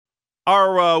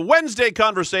Our Wednesday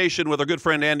conversation with our good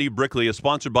friend Andy Brickley is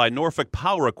sponsored by Norfolk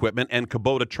Power Equipment and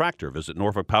Kubota Tractor. Visit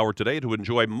Norfolk Power today to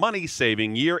enjoy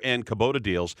money-saving year-end Kubota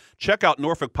deals. Check out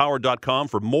norfolkpower.com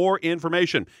for more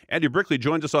information. Andy Brickley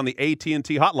joins us on the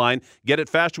AT&T hotline. Get it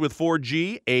faster with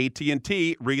 4G,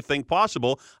 AT&T, rethink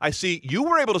possible. I see you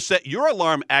were able to set your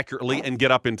alarm accurately and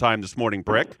get up in time this morning,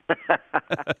 Brick.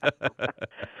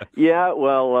 Yeah,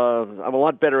 well, I'm a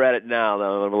lot better at it now that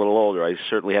I'm a little older. I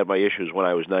certainly had my issues when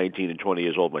I was 19 and 20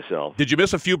 years old myself. Did you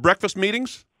miss a few breakfast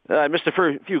meetings? I missed a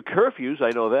few curfews,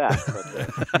 I know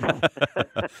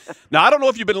that. Now, I don't know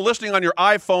if you've been listening on your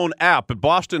iPhone app, but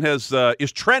Boston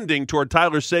is trending toward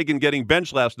Tyler Seguin getting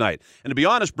benched last night. And to be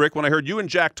honest, Brick, when I heard you and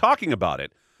Jack talking about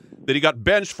it, that he got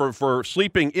benched for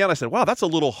sleeping in, I said, wow, that's a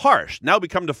little harsh. Now we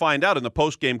come to find out in the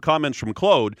post-game comments from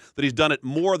Claude that he's done it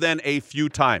more than a few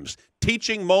times.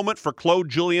 Teaching moment for Claude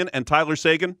Julien and Tyler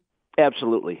Seguin?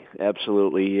 Absolutely.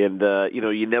 And,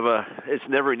 it's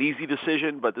never an easy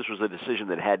decision, but this was a decision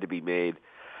that had to be made.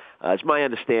 It's my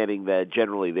understanding that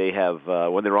generally they have,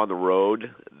 when they're on the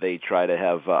road, they try to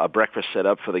have a breakfast set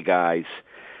up for the guys.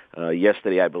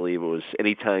 Yesterday, I believe it was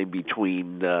any time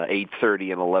between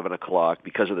 8:30 and 11 o'clock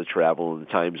because of the travel and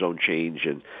the time zone change.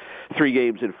 And 3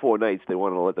 games in 4 nights, they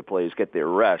wanted to let the players get their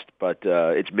rest. But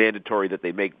it's mandatory that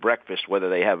they make breakfast whether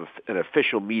they have an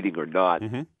official meeting or not.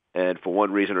 Mm-hmm. And for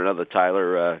one reason or another,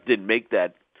 Tyler didn't make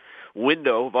that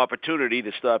window of opportunity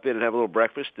to stop in and have a little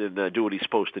breakfast and do what he's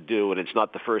supposed to do. And it's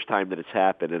not the first time that it's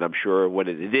happened. And I'm sure when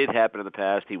it did happen in the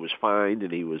past, he was fined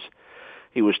and he was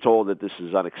told that this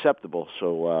is unacceptable.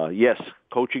 So, yes,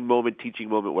 coaching moment, teaching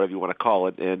moment, whatever you want to call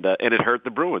it. And it hurt the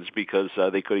Bruins because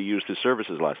they could have used his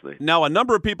services last night. Now, a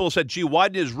number of people said, gee, why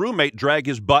did his roommate drag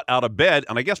his butt out of bed?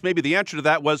 And I guess maybe the answer to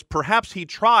that was perhaps he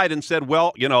tried and said,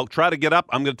 well, try to get up.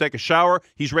 I'm going to take a shower.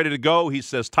 He's ready to go. He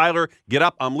says, Tyler, get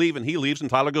up. I'm leaving. He leaves, and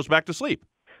Tyler goes back to sleep.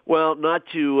 Well, not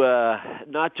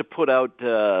to put out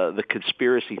the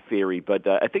conspiracy theory, but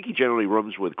I think he generally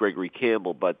rooms with Gregory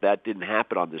Campbell, but that didn't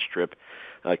happen on this trip.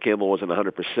 Campbell wasn't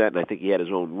 100%, and I think he had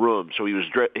his own room. So he was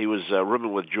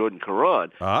rooming with Jordan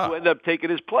Caron, who ended up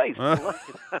taking his place.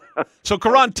 So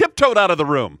Caron tiptoed out of the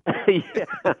room.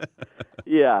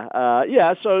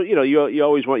 Yeah. So you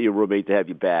always want your roommate to have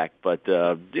you back, but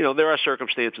there are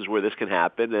circumstances where this can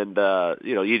happen, and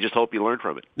you just hope you learn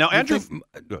from it. Now, Andrew.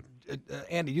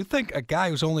 Andy, you think a guy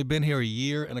who's only been here a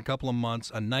year and a couple of months,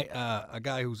 a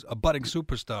guy who's a budding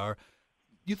superstar,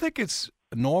 you think it's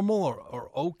normal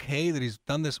or okay that he's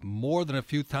done this more than a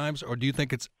few times, or do you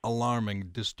think it's alarming,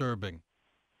 disturbing?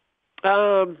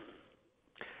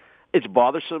 It's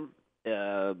bothersome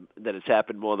that it's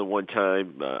happened more than one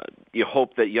time. You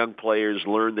hope that young players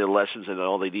learn their lessons, and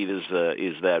all they need is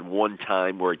that one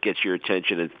time where it gets your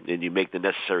attention and you make the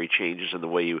necessary changes in the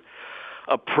way you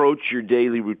approach your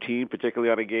daily routine,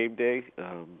 particularly on a game day.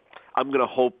 I'm going to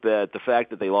hope that the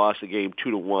fact that they lost a game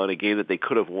 2-1, a game that they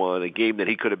could have won, a game that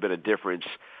he could have been a difference,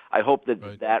 I hope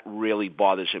that that really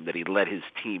bothers him, that he let his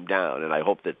team down. And I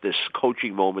hope that this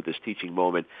coaching moment, this teaching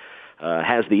moment,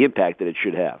 has the impact that it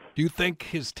should have. Do you think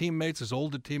his teammates, his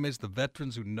older teammates, the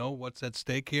veterans who know what's at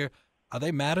stake here, are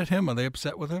they mad at him? Are they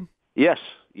upset with him? Yes.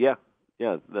 Yeah.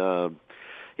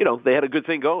 They had a good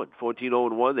thing going,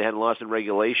 14-0-1. They hadn't lost in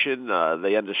regulation.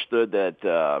 They understood that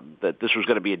this was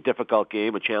going to be a difficult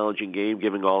game, a challenging game,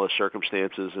 given all the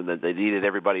circumstances, and that they needed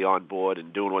everybody on board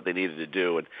and doing what they needed to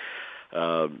do. And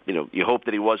you hope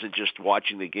that he wasn't just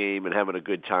watching the game and having a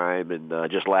good time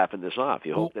and just laughing this off.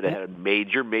 You hope that it had a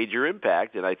major, major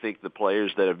impact, and I think the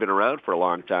players that have been around for a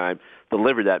long time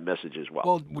delivered that message as well.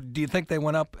 Well, do you think they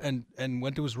went up and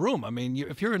went to his room? I mean,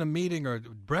 if you're in a meeting or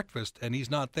breakfast and he's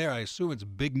not there, I assume it's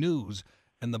big news,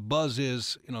 and the buzz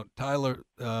is, Tyler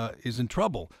is in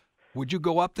trouble. Would you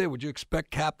go up there? Would you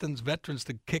expect captains, veterans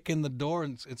to kick in the door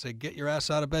and say, get your ass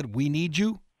out of bed, we need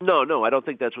you? No, I don't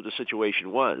think that's what the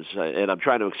situation was, and I'm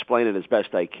trying to explain it as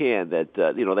best I can. That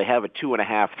they have a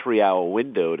 2.5, 3 hour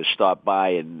window to stop by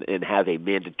and have a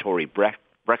mandatory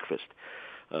breakfast.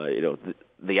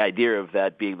 The idea of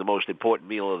that being the most important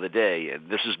meal of the day, and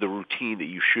this is the routine that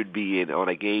you should be in on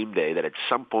a game day. That at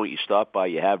some point you stop by,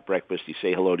 you have breakfast, you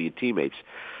say hello to your teammates.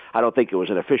 I don't think it was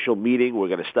an official meeting. We're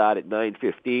going to start at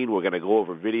 9:15. We're going to go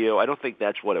over video. I don't think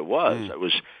that's what it was. It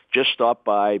was just stop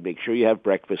by, make sure you have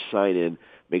breakfast, sign in.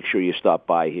 Make sure you stop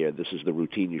by here. This is the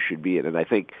routine you should be in. And I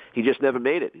think he just never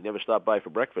made it. He never stopped by for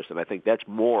breakfast. And I think that's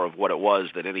more of what it was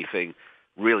than anything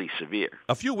really severe.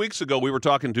 A few weeks ago, we were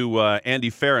talking to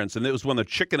Andy Ferentz, and it was when the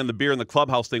chicken and the beer in the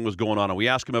clubhouse thing was going on. And we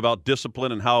asked him about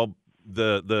discipline and how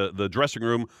the dressing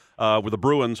room with the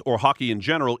Bruins or hockey in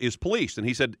general is policed. And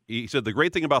he said the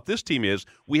great thing about this team is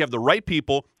we have the right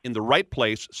people in the right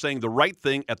place saying the right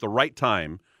thing at the right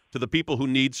time to the people who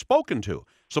need spoken to.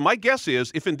 So my guess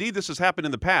is, if indeed this has happened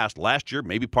in the past, last year,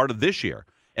 maybe part of this year,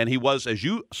 and he was, as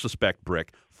you suspect,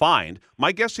 Brick, fined,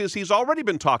 my guess is he's already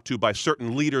been talked to by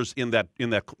certain leaders in that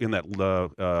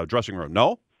dressing room.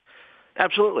 No?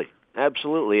 Absolutely.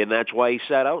 Absolutely, and that's why he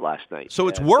sat out last night. So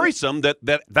it's worrisome that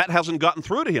hasn't gotten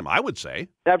through to him, I would say.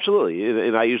 Absolutely,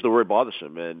 and I use the word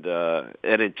bothersome. And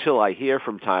until I hear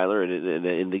from Tyler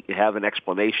and have an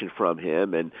explanation from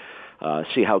him and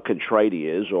see how contrite he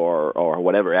is, or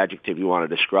whatever adjective you want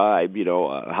to describe,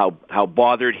 how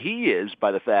bothered he is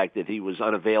by the fact that he was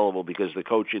unavailable because the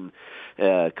coaching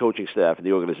staff and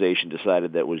the organization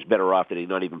decided that it was better off that he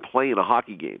not even playing a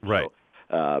hockey game. Right.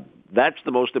 So, that's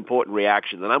the most important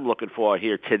reaction that I'm looking for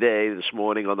here today, this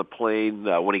morning on the plane,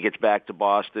 when he gets back to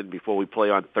Boston before we play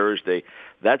on Thursday.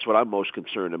 That's what I'm most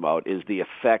concerned about, is the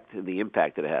effect and the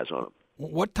impact that it has on him.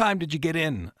 What time did you get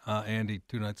in, Andy,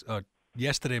 2 nights?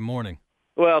 Yesterday morning.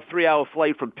 Well, 3-hour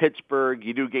flight from Pittsburgh.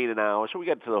 You do gain an hour. So we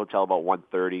got to the hotel about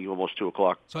 1:30, almost 2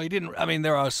 o'clock. So he didn't, I mean,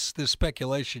 there's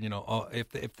speculation,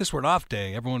 if this were an off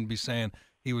day, everyone would be saying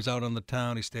he was out on the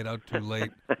town, he stayed out too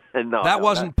late. No,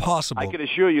 wasn't possible. I can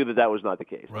assure you that was not the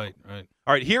case. Right.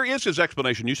 All right, here is his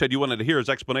explanation. You said you wanted to hear his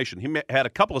explanation. He had a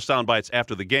couple of sound bites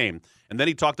after the game, and then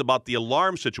he talked about the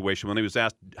alarm situation when he was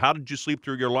asked, how did you sleep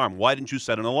through your alarm? Why didn't you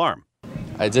set an alarm?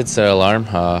 I did set an alarm.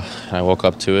 I woke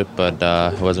up to it, but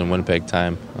it wasn't Winnipeg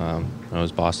time. It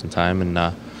was Boston time, and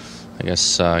I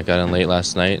guess I got in late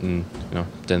last night and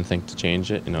didn't think to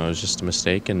change it. It was just a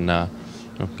mistake, and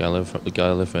gotta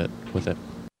live with it.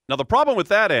 Now, the problem with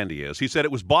that, Andy, is he said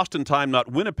it was Boston time, not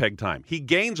Winnipeg time. He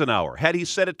gains an hour. Had he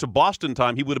set it to Boston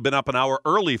time, he would have been up an hour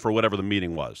early for whatever the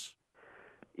meeting was.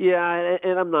 Yeah,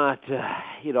 and I'm not,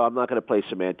 I'm not going to play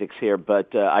semantics here,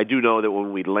 but I do know that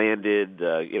when we landed,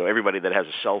 everybody that has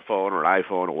a cell phone or an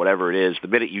iPhone or whatever it is, the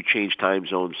minute you change time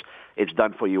zones, it's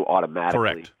done for you automatically.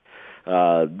 Correct.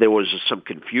 There was some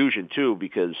confusion, too,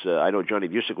 because I know Johnny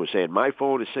Busick was saying, my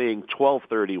phone is saying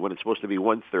 12:30 when it's supposed to be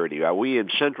 1:30. Are we in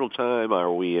Central Time?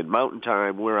 Are we in Mountain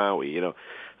Time? Where are we? And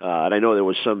I know there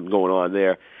was some going on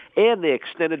there. And they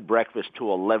extended breakfast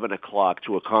to 11 o'clock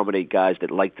to accommodate guys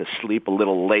that like to sleep a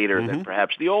little later than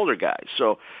perhaps the older guys.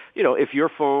 So, if your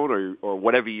phone or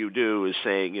whatever you do is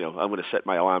saying, I'm going to set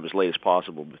my alarm as late as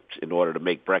possible in order to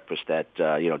make breakfast at,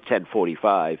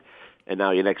 10:45, and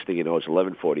now your next thing you know is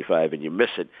 11:45 and you miss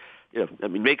it.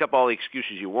 Make up all the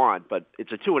excuses you want, but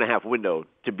it's a 2.5 window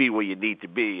to be where you need to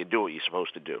be and do what you're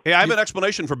supposed to do. Hey, I have an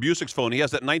explanation for Busick's phone. He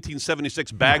has that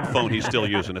 1976 bag phone he's still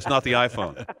using. It's not the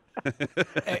iPhone.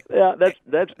 Yeah,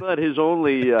 that's not his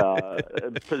only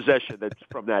possession that's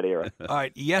from that era. All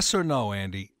right, yes or no,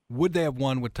 Andy? Would they have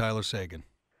won with Tyler Seguin?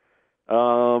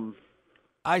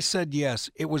 I said yes.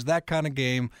 It was that kind of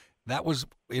game.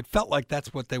 It felt like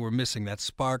that's what they were missing, that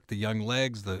spark, the young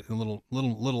legs, the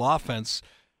little offense.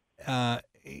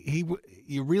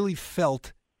 You really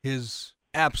felt his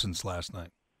absence last night.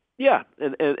 Yeah,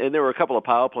 and there were a couple of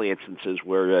power play instances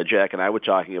where Jack and I were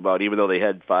talking about, even though they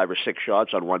had 5 or 6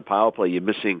 shots on one power play, you're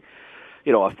missing,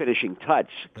 a finishing touch,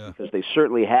 because they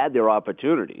certainly had their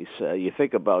opportunities. You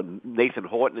think about Nathan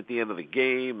Horton at the end of the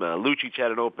game, Lucic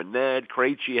had an open net,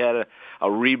 Krejci had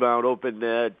a rebound open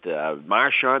net,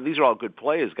 Marchand, these are all good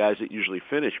players, guys that usually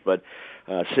finish, but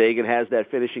Seguin has that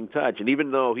finishing touch. And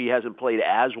even though he hasn't played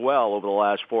as well over the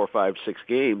last 4, 5, 6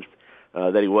 games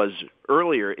that he was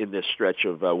earlier in this stretch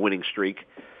of winning streak,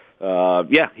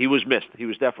 he was missed. He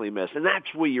was definitely missed. And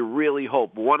that's where you really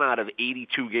hope, 1 out of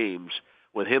 82 games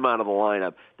with him out of the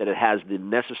lineup, that it has the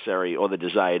necessary or the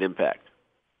desired impact.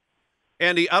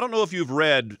 Andy, I don't know if you've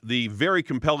read the very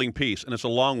compelling piece, and it's a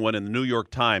long one in the New York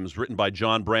Times, written by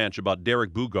John Branch about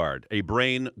Derek Boogaard. A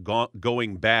Brain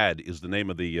Going Bad is the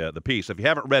name of the piece. If you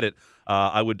haven't read it,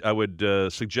 I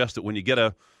would suggest that when you get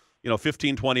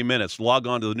 15, 20 minutes, log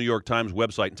on to the New York Times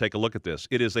website and take a look at this.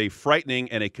 It is a frightening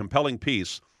and a compelling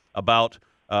piece about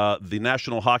the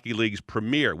National Hockey League's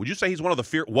premier. Would you say he's one of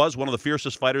the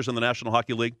fiercest fighters in the National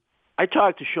Hockey League? I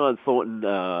talked to Sean Thornton,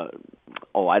 I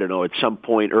don't know, at some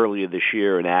point earlier this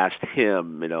year, and asked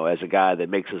him, as a guy that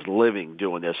makes his living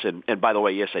doing this, and by the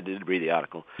way, yes, I did read the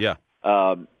article. Yeah.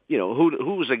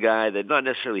 Who was a guy that not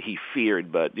necessarily he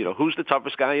feared, but, who's the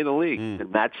toughest guy in the league?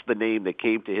 And that's the name that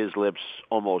came to his lips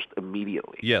almost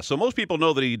immediately. Yeah, so most people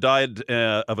know that he died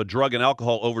of a drug and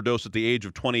alcohol overdose at the age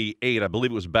of 28. I believe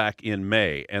it was back in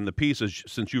May. And the piece,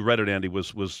 since you read it, Andy,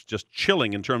 was just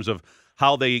chilling in terms of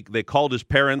how they called his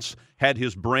parents, had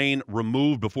his brain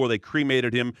removed before they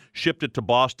cremated him, shipped it to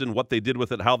Boston, what they did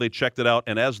with it, how they checked it out.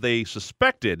 And as they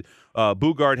suspected,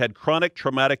 Boogaard had chronic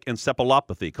traumatic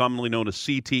encephalopathy, commonly known as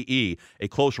CTE, a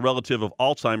close relative of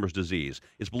Alzheimer's disease.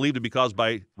 It's believed to be caused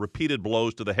by repeated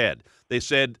blows to the head. They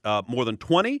said more than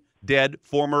 20 dead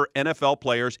former NFL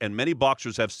players and many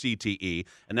boxers have CTE,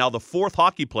 and now the fourth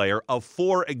hockey player of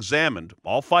 4 examined,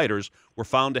 all fighters, were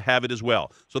found to have it as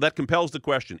well. So that compels the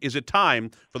question, is it time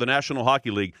for the National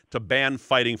Hockey League to ban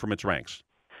fighting from its ranks?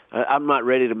 I'm not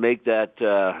ready to make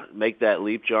that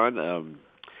leap, John.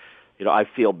 I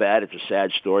feel bad. It's a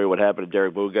sad story what happened to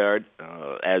Derek Boogaard,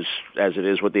 as it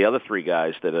is with the other 3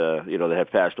 guys that that have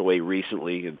passed away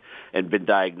recently and been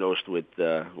diagnosed with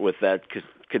that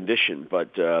condition.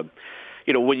 But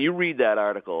when you read that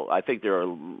article, I think there are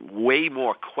way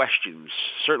more questions,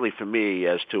 certainly for me,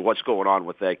 as to what's going on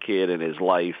with that kid and his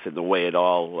life and the way it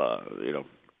all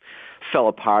fell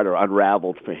apart or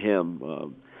unraveled for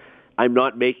him. I'm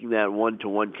not making that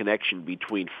one-to-one connection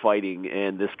between fighting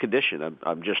and this condition.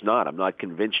 I'm just not. I'm not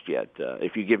convinced yet.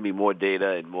 If you give me more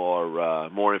data and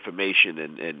more information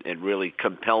and really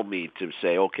compel me to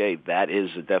say, okay, that is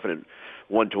a definite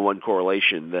one-to-one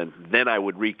correlation, then I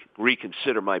would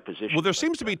reconsider my position. Well, there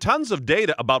seems to be tons of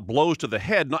data about blows to the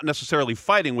head, not necessarily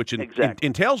fighting, which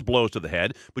entails blows to the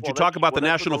head. But you talk about the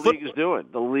National Football League is doing.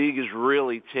 The league is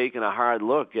really taking a hard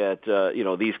look at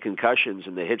these concussions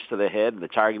and the hits to the head and the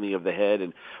targeting of the head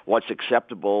and what's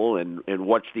acceptable and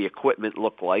what's the equipment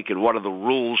look like and what are the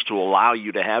rules to allow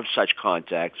you to have such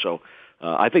contact. So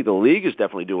I think the league is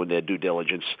definitely doing their due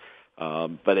diligence.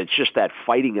 But it's just that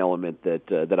fighting element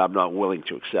that I'm not willing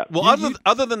to accept. Well,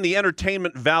 other than the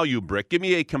entertainment value, Brick, give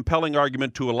me a compelling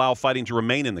argument to allow fighting to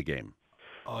remain in the game.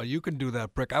 You can do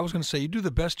that, Brick. I was going to say, you do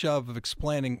the best job of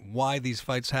explaining why these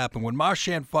fights happen. When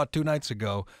Marchand fought 2 nights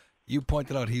ago, you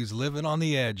pointed out he was living on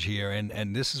the edge here,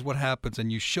 and this is what happens.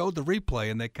 And you showed the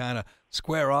replay, and they kind of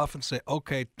square off and say,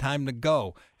 okay, time to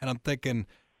go. And I'm thinking,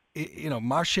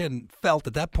 Marchand felt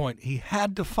at that point he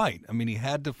had to fight. I mean, he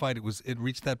had to fight. It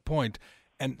reached that point.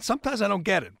 And sometimes I don't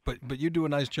get it, but you do a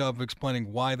nice job of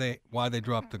explaining why they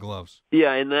dropped the gloves.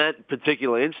 Yeah, in that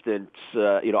particular instance,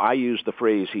 I used the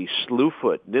phrase he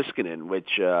slewfoot Niskanen,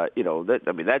 which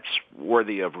that's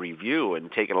worthy of review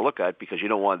and taking a look at, because you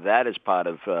don't want that as part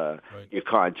of your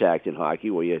contact in hockey,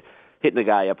 where you're hitting a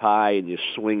guy up high and you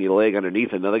swing your leg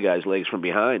underneath another guy's legs from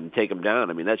behind and take him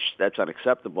down. I mean, that's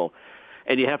unacceptable.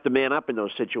 And you have to man up in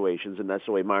those situations, and that's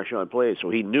the way Marchand plays.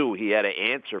 So he knew he had to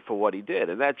answer for what he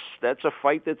did, and that's a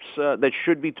fight that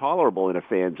should be tolerable in a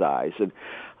fan's eyes. And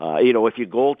if your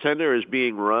goaltender is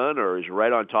being run or is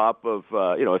right on top of,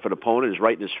 if an opponent is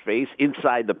right in his face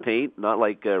inside the paint, not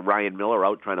like Ryan Miller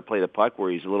out trying to play the puck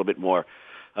where he's a little bit more,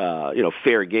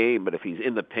 fair game. But if he's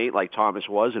in the paint like Thomas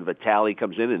was, and Vitale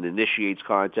comes in and initiates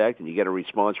contact, and you get a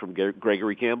response from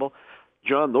Gregory Campbell.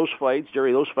 John, those fights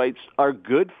are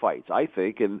good fights, I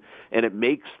think, and it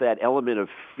makes that element of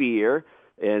fear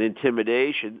and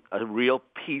intimidation a real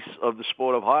piece of the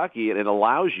sport of hockey, and it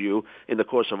allows you, in the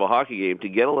course of a hockey game, to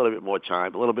get a little bit more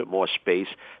time, a little bit more space,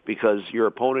 because your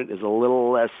opponent is a little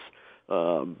less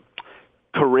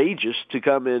courageous to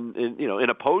come in and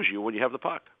oppose you when you have the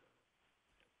puck.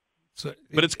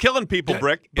 But it's killing people,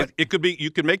 Brick. It could be.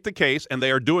 You can make the case, and they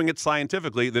are doing it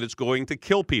scientifically, that it's going to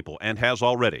kill people and has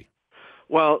already.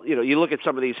 Well, you look at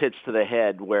some of these hits to the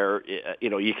head where,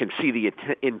 you can see the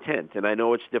intent. And I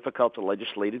know it's difficult to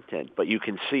legislate intent, but you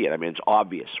can see it. I mean, it's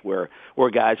obvious where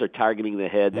guys are targeting the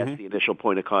head. That's the initial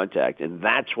point of contact. And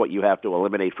that's what you have to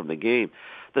eliminate from the game.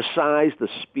 The size, the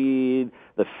speed,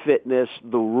 the fitness,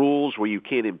 the rules where you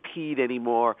can't impede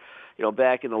anymore.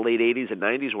 Back in the late 80s and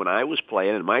 90s when I was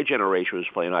playing and my generation was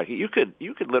playing hockey, you could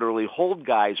literally hold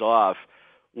guys off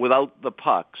without the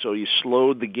puck. So you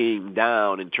slowed the game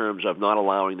down in terms of not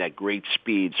allowing that great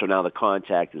speed. So now the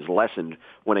contact is lessened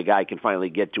when a guy can finally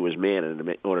get to his man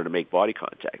in order to make body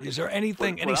contact. Is there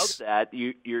anything? Without that,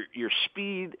 your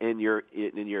speed and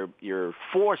your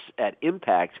force at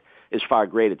impact is far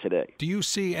greater today. Do you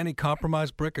see any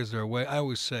compromise, Brick? Is there a way? I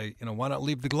always say, why not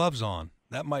leave the gloves on?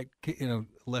 That might,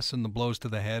 lessen the blows to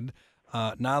the head.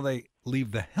 Now they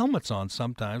leave the helmets on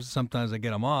sometimes. Sometimes they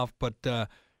get them off, but.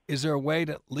 Is there a way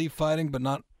to leave fighting but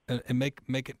not and make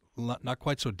it not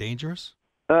quite so dangerous?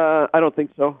 I don't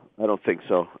think so.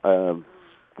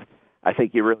 I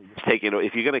think you're really just taking.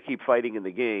 If you're going to keep fighting in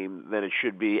the game, then it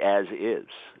should be as is.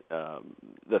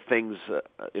 The things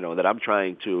that I'm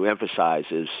trying to emphasize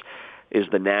is is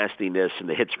the nastiness and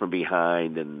the hits from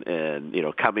behind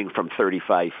and coming from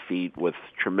 35 feet with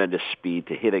tremendous speed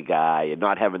to hit a guy and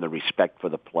not having the respect for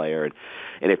the player.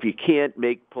 And if you can't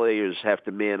make players have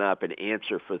to man up and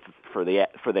answer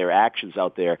for their actions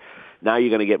out there, now you're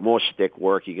going to get more stick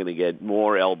work, you're going to get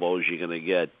more elbows, you're going to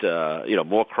get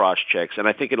more cross checks, and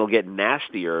I think it'll get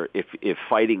nastier if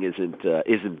fighting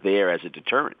isn't there as a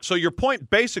deterrent. So your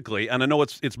point basically, and I know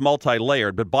it's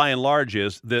multi-layered, but by and large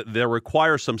is that there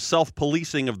requires some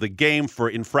self-policing of the game for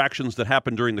infractions that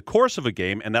happen during the course of a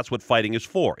game, and that's what fighting is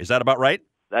for. Is that about right?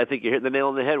 I think you're hitting the nail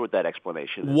on the head with that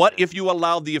explanation. What if you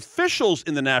allow the officials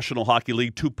in the National Hockey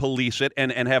League to police it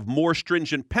and have more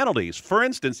stringent penalties? For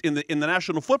instance, in the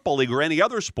National Football League or any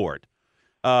other sport,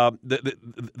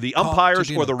 the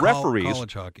umpires or the referees.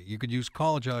 College hockey. You could use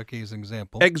college hockey as an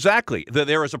example. Exactly.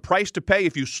 There is a price to pay.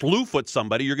 If you slew foot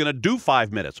somebody, you're going to do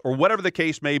 5 minutes or whatever the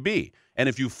case may be. And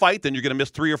if you fight, then you're going to miss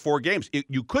 3 or 4 games.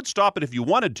 You could stop it if you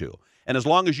wanted to. And as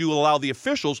long as you allow the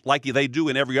officials, like they do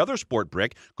in every other sport,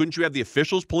 Brick, couldn't you have the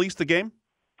officials police the game?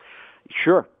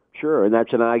 Sure. And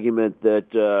that's an argument that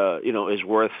is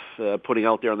worth putting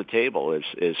out there on the table.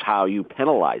 Is how you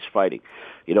penalize fighting.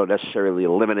 You don't necessarily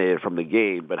eliminate it from the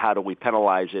game, but how do we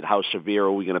penalize it? How severe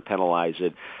are we going to penalize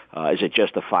it? Is it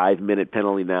just a 5-minute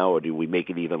penalty now, or do we make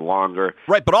it even longer?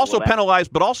 Right, but also penalize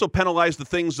the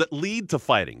things that lead to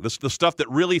fighting. The stuff that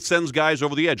really sends guys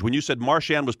over the edge. When you said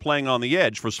Marchand was playing on the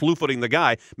edge for slew-footing the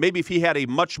guy, maybe if he had a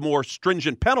much more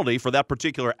stringent penalty for that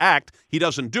particular act, he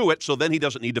doesn't do it, so then he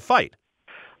doesn't need to fight.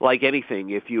 Like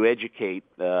anything, if you educate,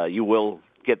 you will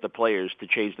get the players to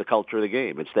change the culture of the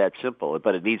game. It's that simple,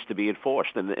 but it needs to be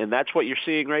enforced, and that's what you're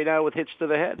seeing right now with hits to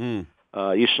the head.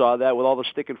 You saw that with all the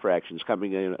stick infractions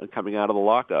coming out of the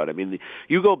lockout. I mean,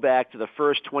 you go back to the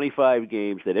first 25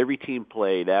 games that every team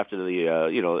played after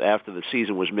the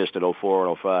season was missed in 04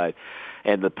 and 05,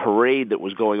 and the parade that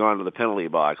was going on in the penalty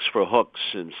box for hooks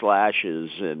and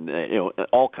slashes and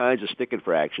all kinds of stick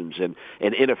infractions and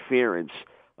interference.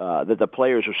 That the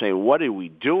players were saying, what are we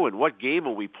doing? What game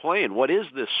are we playing? What is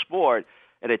this sport?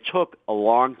 And it took a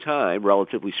long time,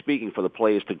 relatively speaking, for the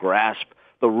players to grasp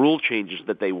the rule changes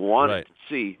that they wanted to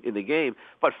see in the game.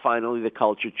 But finally, the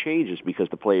culture changes because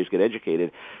the players get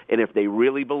educated. And if they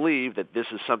really believe that this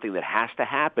is something that has to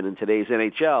happen in today's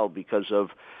NHL because of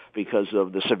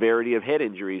the severity of head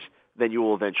injuries, then you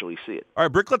will eventually see it. All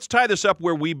right, Brick, let's tie this up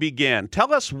where we began.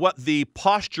 Tell us what the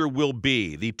posture will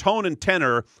be, the tone and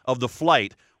tenor of the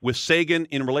flight with Seguin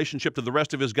in relationship to the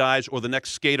rest of his guys or the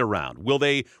next skate around. Will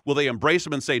they embrace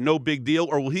him and say no big deal,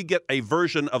 or will he get a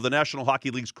version of the National Hockey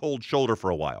League's cold shoulder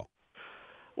for a while?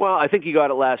 Well, I think he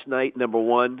got it last night, number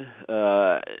one.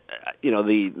 This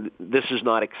is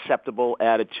not acceptable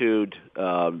attitude.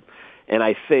 And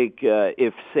I think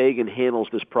if Seguin handles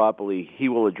this properly, he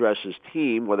will address his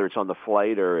team, whether it's on the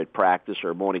flight or at practice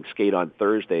or morning skate on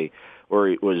Thursday, where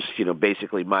it was,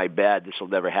 basically my bad, this will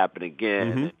never happen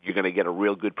again. Mm-hmm. You're going to get a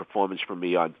real good performance from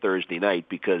me on Thursday night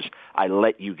because I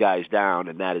let you guys down,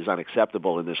 and that is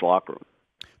unacceptable in this locker room.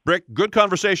 Brick, good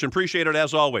conversation. Appreciate it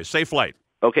as always. Safe flight.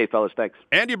 Okay, fellas, thanks.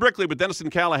 Andy Brickley with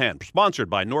Dennison Callahan, sponsored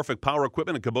by Norfolk Power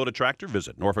Equipment and Kubota Tractor.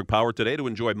 Visit Norfolk Power today to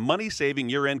enjoy money-saving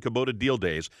year-end Kubota deal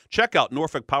days. Check out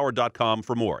NorfolkPower.com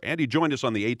for more. Andy joined us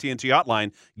on the AT&T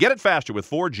hotline. Get it faster with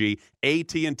 4G.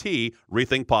 AT&T,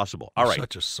 rethink possible. All right.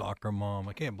 Such a soccer mom.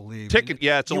 I can't believe it's only killing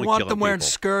people. You want them wearing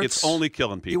skirts. It's only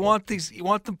killing people. You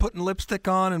want them putting lipstick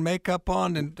on and makeup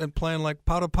on and playing like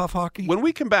powder puff hockey? When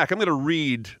we come back, I'm going to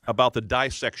read about the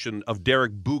dissection of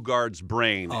Derek Boogaard's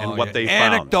brain and what they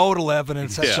found. Anecdotal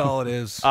evidence, that's all it is.